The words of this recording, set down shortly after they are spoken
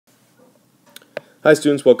Hi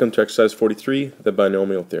students, welcome to exercise 43, the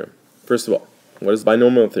binomial theorem. First of all, what is the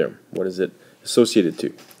binomial theorem? What is it associated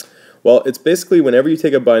to? Well, it's basically whenever you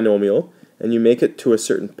take a binomial and you make it to a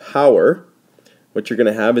certain power, what you're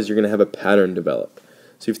going to have is you're going to have a pattern develop.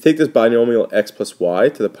 So if you take this binomial x plus y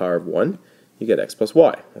to the power of 1, you get x plus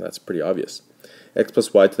y. Well, that's pretty obvious. X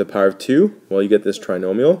plus y to the power of 2, well, you get this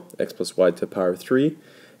trinomial, x plus y to the power of 3,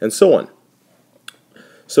 and so on.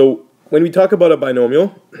 So when we talk about a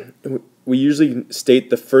binomial, we usually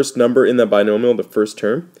state the first number in the binomial, the first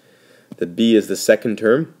term, that b is the second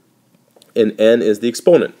term, and n is the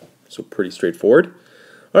exponent. So pretty straightforward.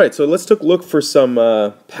 Alright, so let's look for some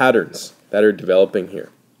patterns that are developing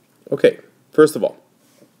here. Okay, first of all,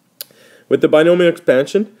 with the binomial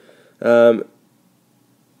expansion, the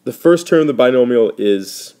first term of the binomial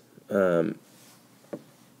is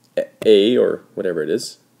a, or whatever it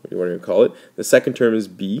is, what you want to call it. The second term is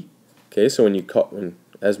b. Okay, so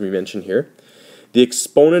as we mentioned here, the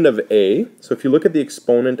exponent of a, so if you look at the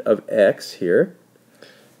exponent of x here,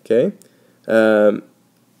 okay,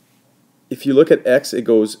 if you look at x, it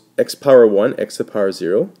goes x power 1, x to the power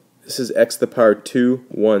 0. This is x to the power 2,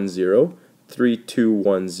 1, 0, 3, 2,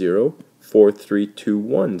 1, 0, 4, 3, 2,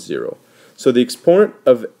 1, 0. So the exponent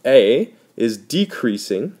of a is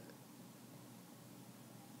decreasing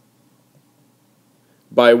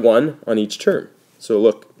by 1 on each term. So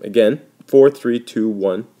look, again, 4, 3, 2,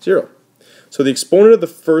 1, 0. So the exponent of the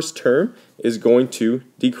first term is going to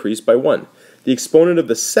decrease by 1. The exponent of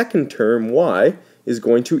the second term, y, is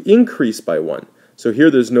going to increase by 1. So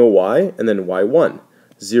here there's no y, and then y1.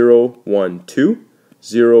 0, 1, 2,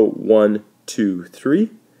 0, 1, 2,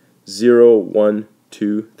 3, 0, 1,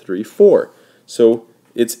 2, 3, 4. So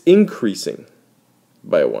it's increasing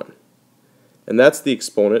by 1. And that's the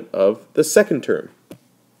exponent of the second term.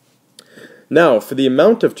 Now, for the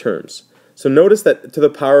amount of terms, so notice that to the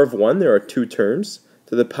power of 1, there are 2 terms.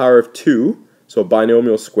 To the power of 2, so a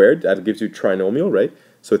binomial squared, that gives you trinomial, right?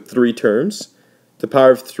 So 3 terms. To the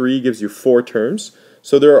power of 3 gives you 4 terms.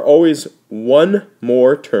 So there are always 1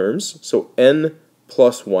 more terms, so n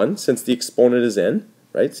plus 1, since the exponent is n,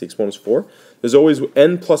 right? So the exponent is 4. There's always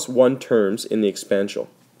n plus 1 terms in the expansion.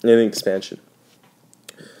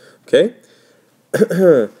 Okay?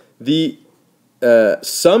 The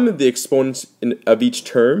sum of the exponents of each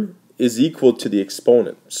term is equal to the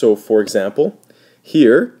exponent. So for example,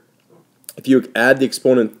 here, if you add the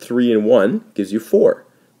exponent 3 and 1, gives you 4.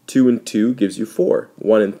 2 and 2 gives you 4.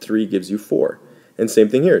 1 and 3 gives you 4. And same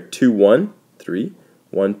thing here, 2, 1, 3,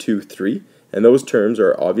 1, 2, 3. And those terms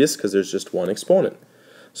are obvious because there's just one exponent.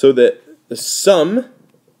 So the sum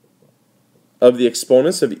of the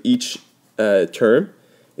exponents of each term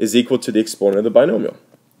is equal to the exponent of the binomial.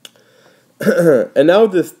 And now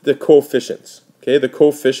the coefficients. Okay, the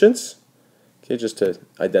coefficients, okay, just to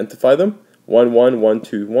identify them, 1, 1, 1,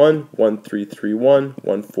 2, 1, 1, 3, 3, 1,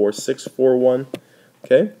 1, 4, 6, 4, 1,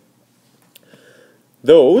 okay?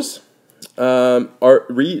 Those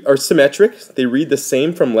are symmetric. They read the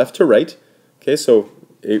same from left to right. Okay, so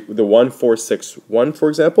the 1, 4, 6, 1, for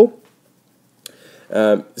example.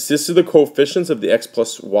 This is the coefficients of the x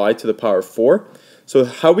plus y to the power of 4. So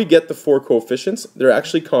how we get the 4 coefficients, they're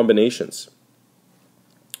actually combinations.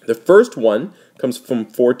 The first one comes from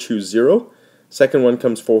 4 choose 0. Second one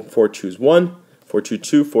comes from 4 choose 1, 4 choose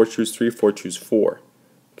 2, 4 choose 3, 4 choose 4.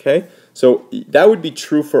 Okay? So that would be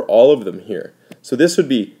true for all of them here. So this would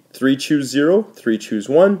be 3 choose 0, 3 choose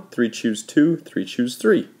 1, 3 choose 2, 3 choose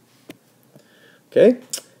 3. Okay?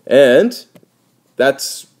 And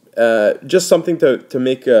that's just something to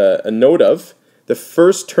make a note of. The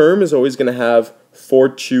first term is always going to have 4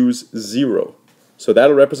 choose 0. So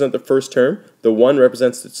that'll represent the first term. The 1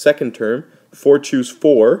 represents the second term. 4 choose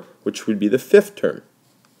 4, which would be the fifth term.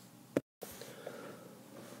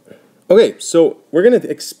 Okay, so we're going to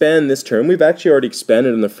expand this term. We've actually already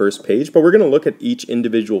expanded on the first page, but we're going to look at each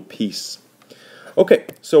individual piece. Okay,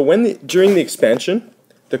 so during the expansion,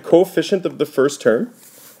 the coefficient of the first term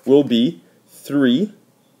will be 3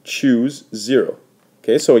 choose 0.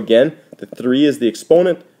 Okay, so again, the 3 is the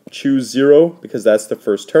exponent, choose 0 because that's the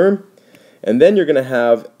first term. And then you're going to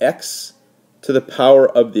have x to the power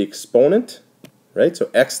of the exponent, right? So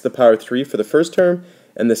x to the power 3 for the first term,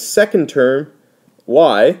 and the second term,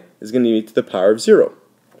 y, is going to be to the power of 0.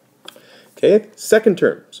 Okay, second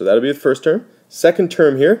term, so that'll be the first term. Second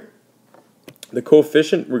term here, the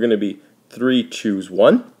coefficient, we're going to be 3 choose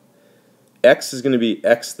 1. X is going to be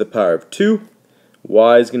x to the power of 2.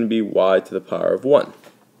 Y is going to be y to the power of 1.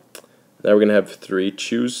 Now we're going to have 3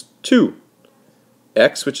 choose 2.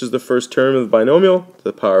 X, which is the first term of the binomial, to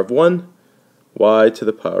the power of 1, y to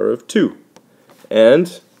the power of 2.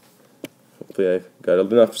 And, hopefully I've got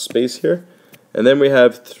enough space here, And then we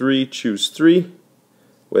have 3 choose 3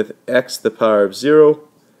 with x to the power of 0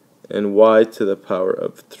 and y to the power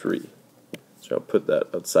of 3. So I'll put that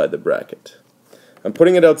outside the bracket. I'm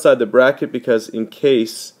putting it outside the bracket because in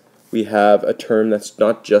case we have a term that's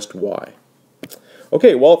not just y.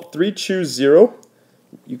 Okay, well, 3 choose 0.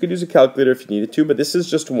 You could use a calculator if you needed to, but this is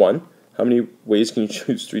just one. How many ways can you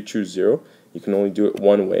choose 3 choose 0? You can only do it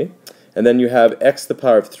one way. And then you have x to the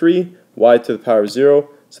power of 3, y to the power of 0.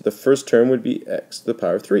 So the first term would be x to the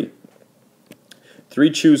power of 3. 3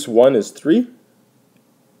 choose 1 is 3.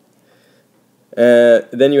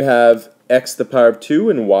 Then you have x to the power of 2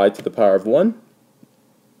 and y to the power of 1.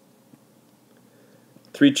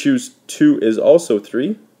 3 choose 2 is also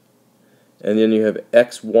 3. And then you have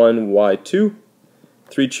x1, y2.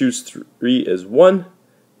 3 choose 3 is 1.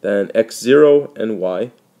 Then x0 and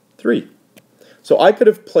y3. So I could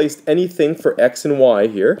have placed anything for x and y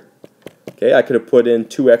here. Okay, I could have put in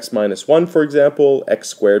 2x minus 1, for example, x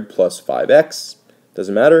squared plus 5x.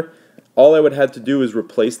 Doesn't matter. All I would have to do is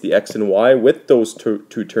replace the x and y with those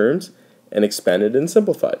two terms and expand it and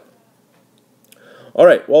simplify it. All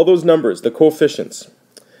right, well, those numbers, the coefficients,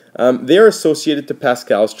 they are associated to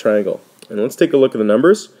Pascal's triangle. And let's take a look at the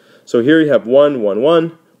numbers. So here you have 1, 1,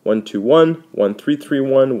 1, 1, 2, 1, 1, 3, 3,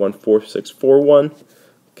 1, 1, 4, 6, 4, 1.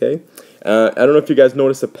 Okay, I don't know if you guys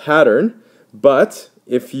notice a pattern, but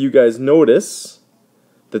if you guys notice,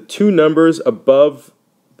 the two numbers above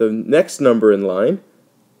the next number in line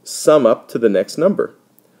sum up to the next number.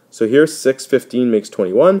 So here 6, 15 makes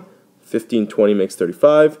 21, 15, 20 makes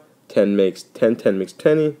 35, 10 makes 10, 10 makes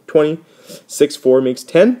 10, 20, 6, 4 makes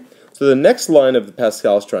 10. So the next line of the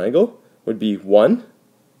Pascal's triangle would be 1,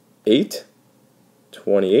 8,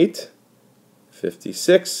 28,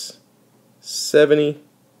 56, 70,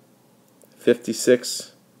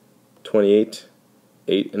 56, 28,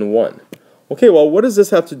 8, and 1. Okay, well, what does this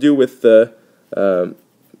have to do with the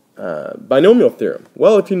binomial theorem?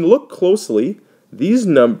 Well, if you look closely, these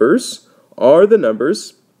numbers are the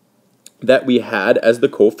numbers that we had as the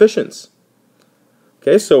coefficients.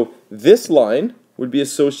 Okay, so this line would be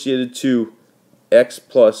associated to x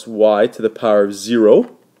plus y to the power of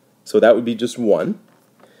 0. So that would be just 1.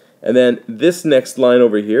 And then this next line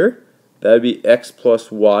over here, that would be x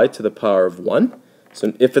plus y to the power of 1.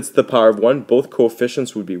 So if it's the power of 1, both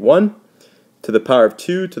coefficients would be 1, to the power of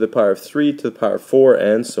 2, to the power of 3, to the power of 4,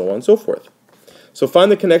 and so on and so forth. So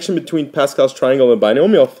find the connection between Pascal's triangle and the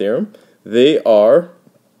binomial theorem. They are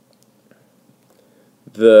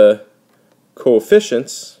the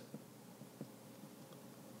coefficients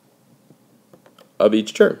of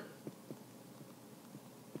each term.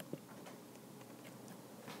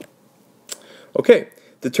 Okay,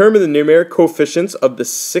 determine the numeric coefficients of the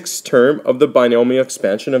sixth term of the binomial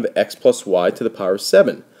expansion of x plus y to the power of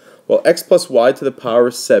 7. Well, x plus y to the power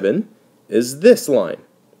of 7 is this line.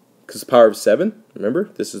 Because the power of 7, remember,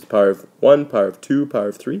 this is the power of 1, power of 2, power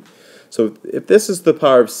of 3. So if this is the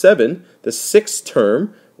power of 7, the sixth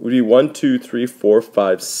term would be 1, 2, 3, 4,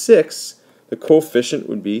 5, 6. The coefficient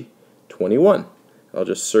would be 21. I'll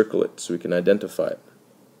just circle it so we can identify it.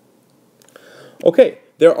 Okay,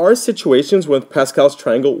 there are situations when Pascal's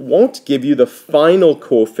triangle won't give you the final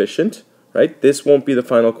coefficient, right? This won't be the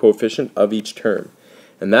final coefficient of each term.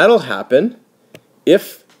 And that'll happen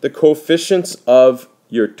if the coefficients of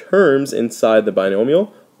your terms inside the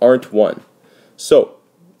binomial aren't 1. So,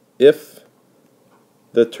 if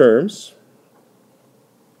the terms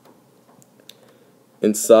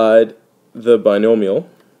inside the binomial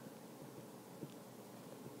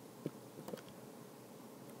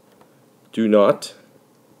do not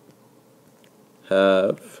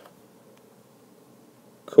have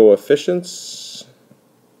coefficients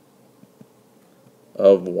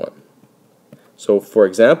of 1. So, for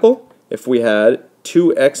example, if we had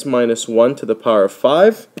 2x minus 1 to the power of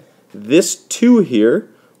 5, this 2 here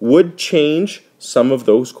would change some of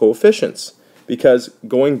those coefficients. Because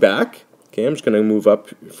going back, okay, I'm just going to move up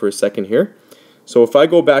for a second here. So if I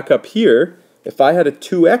go back up here, if I had a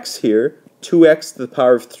 2x here, 2x to the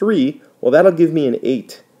power of 3, well, that'll give me an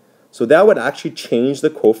 8. So that would actually change the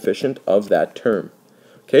coefficient of that term.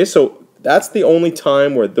 Okay, so that's the only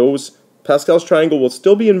time where those Pascal's triangle will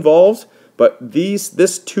still be involved, but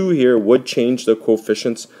this 2 here would change the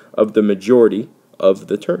coefficients of the majority of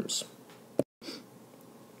the terms.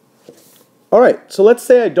 Alright, so let's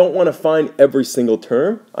say I don't want to find every single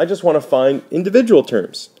term, I just want to find individual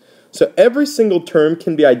terms. So every single term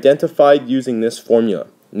can be identified using this formula.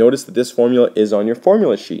 Notice that this formula is on your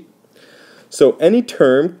formula sheet. So any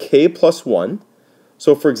term k plus 1,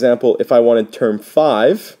 so for example, if I wanted term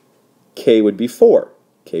 5, k would be 4.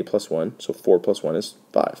 K plus 1, so 4 plus 1 is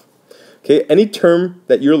 5. Okay, any term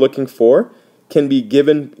that you're looking for can be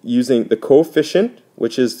given using the coefficient,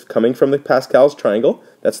 which is coming from the Pascal's triangle.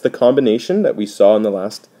 That's the combination that we saw in the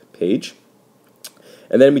last page.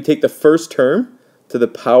 And then we take the first term to the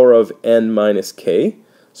power of n minus k.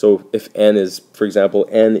 So if n is, for example,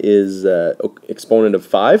 n is exponent of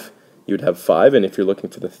 5, you would have 5. And if you're looking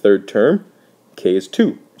for the third term, k is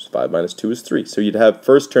 2. So 5 minus 2 is 3. So you'd have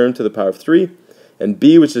first term to the power of 3, and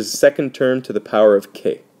b, which is second term to the power of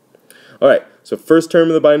k. All right, so first term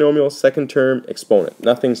of the binomial, second term, exponent.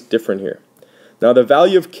 Nothing's different here. Now the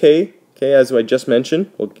value of k, as I just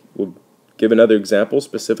mentioned, we'll give another example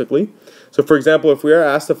specifically. So for example, if we are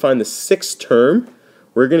asked to find the sixth term,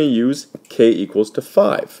 we're going to use k equals to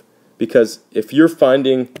 5. Because if you're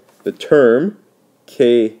finding the term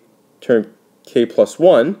k plus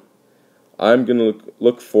 1, I'm going to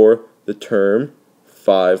look for the term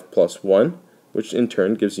 5 plus 1, which in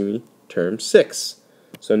turn gives me term 6.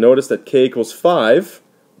 So notice that k equals 5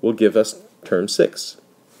 will give us term 6.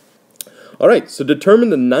 Alright, so determine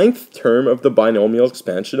the ninth term of the binomial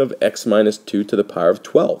expansion of x minus 2 to the power of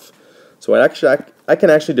 12. So I can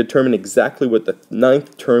actually determine exactly what the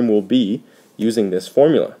ninth term will be using this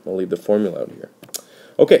formula. I'll leave the formula out here.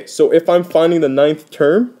 Okay, so if I'm finding the ninth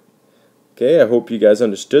term, I hope you guys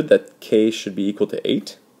understood that k should be equal to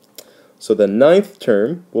 8. So the ninth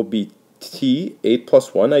term will be t, 8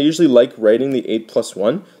 plus 1. I usually like writing the 8 plus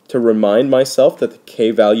 1 to remind myself that the k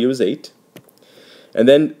value is 8. And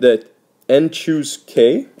then the n choose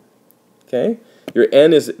k. Your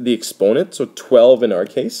n is the exponent, so 12 in our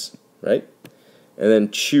case, right? And then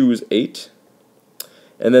choose 8.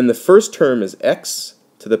 And then the first term is x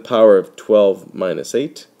to the power of 12 minus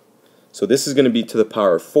 8. So this is going to be to the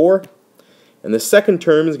power of 4. And the second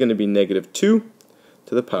term is going to be negative 2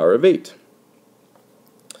 to the power of 8.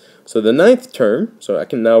 So the ninth term, so I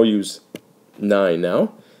can now use 9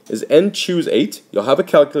 now, is n choose 8. You'll have a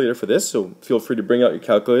calculator for this, so feel free to bring out your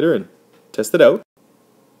calculator and test it out.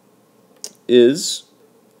 Is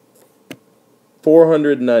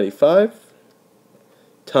 495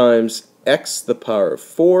 times x to the power of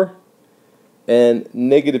 4 and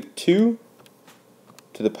negative 2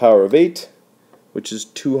 to the power of 8, which is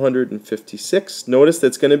 256. Notice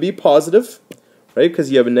that's going to be positive, right?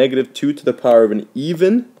 Because you have a negative 2 to the power of an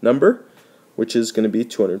even number, which is going to be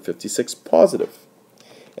 256 positive.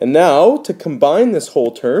 And now, to combine this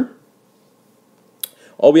whole term,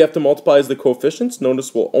 all we have to multiply is the coefficients.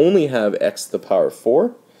 Notice we'll only have x to the power of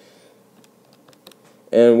 4.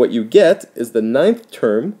 And what you get is the ninth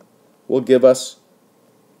term will give us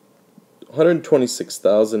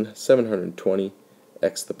 126,720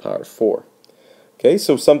 x to the power of 4. Okay,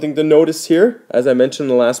 so something to notice here, as I mentioned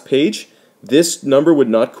in the last page, this number would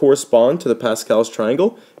not correspond to the Pascal's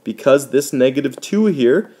triangle because this negative 2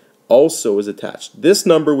 here also is attached. This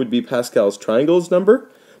number would be Pascal's triangle's number,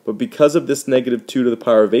 but because of this negative 2 to the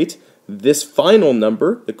power of 8, this final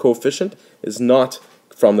number, the coefficient, is not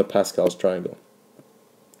from the Pascal's triangle.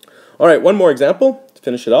 Alright, one more example to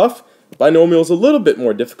finish it off. Binomial is a little bit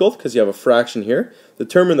more difficult because you have a fraction here.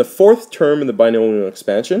 Determine the fourth term in the binomial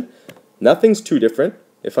expansion. Nothing's too different.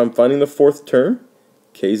 If I'm finding the fourth term,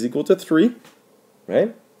 k is equal to 3,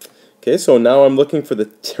 right? Okay, so now I'm looking for the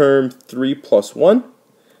term 3 plus 1,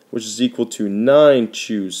 which is equal to 9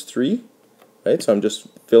 choose 3, right? So I'm just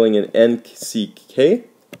filling in nck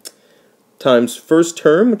times first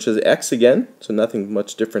term, which is x again, so nothing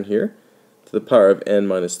much different here, to the power of n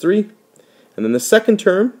minus 3. And then the second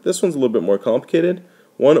term, this one's a little bit more complicated,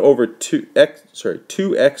 1 over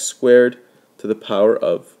 2x squared to the power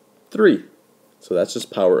of 3. So that's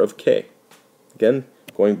just power of k. Again,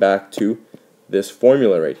 going back to this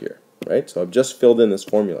formula right here, right? So I've just filled in this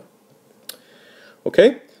formula.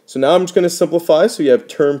 Okay, so now I'm just going to simplify. So you have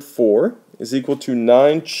term 4 is equal to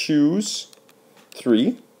 9 choose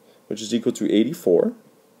 3, which is equal to 84.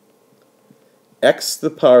 X to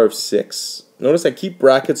the power of 6. Notice I keep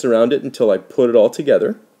brackets around it until I put it all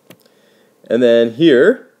together. And then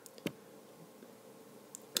here,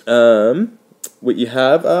 what you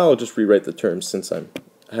have, I'll just rewrite the terms since I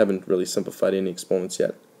haven't really simplified any exponents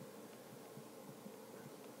yet.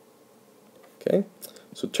 Okay,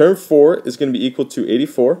 so term 4 is going to be equal to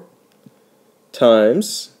 84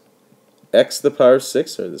 times x to the power of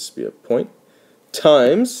 6, or this would be a point,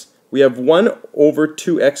 times, we have 1 over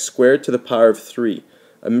 2x squared to the power of 3.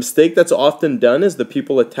 A mistake that's often done is the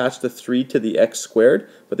people attach the 3 to the x squared,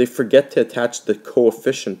 but they forget to attach the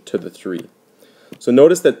coefficient to the 3. So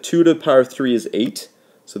notice that 2 to the power of 3 is 8.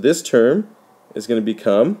 So this term is going to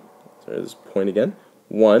become, sorry, this point again,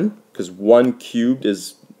 1, because 1 cubed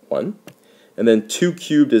is 1. And then 2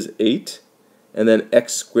 cubed is 8. And then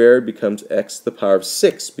x squared becomes x to the power of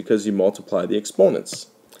 6 because you multiply the exponents.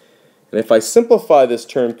 And if I simplify this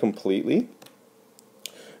term completely,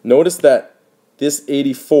 notice that this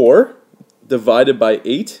 84 divided by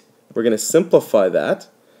 8, we're going to simplify that.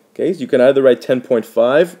 Okay, so you can either write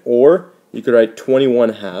 10.5 or you could write 21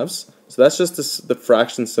 halves. So that's just the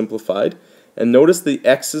fraction simplified. And notice the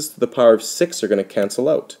x's to the power of 6 are going to cancel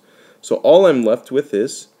out. So all I'm left with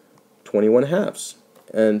is 21 halves.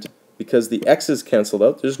 And because the x's canceled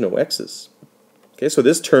out, there's no x's. Okay, so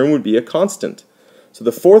this term would be a constant. So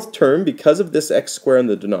the fourth term, because of this x squared in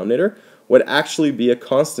the denominator, would actually be a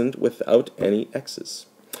constant without any x's.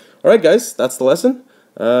 Alright guys, that's the lesson,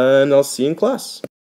 and I'll see you in class.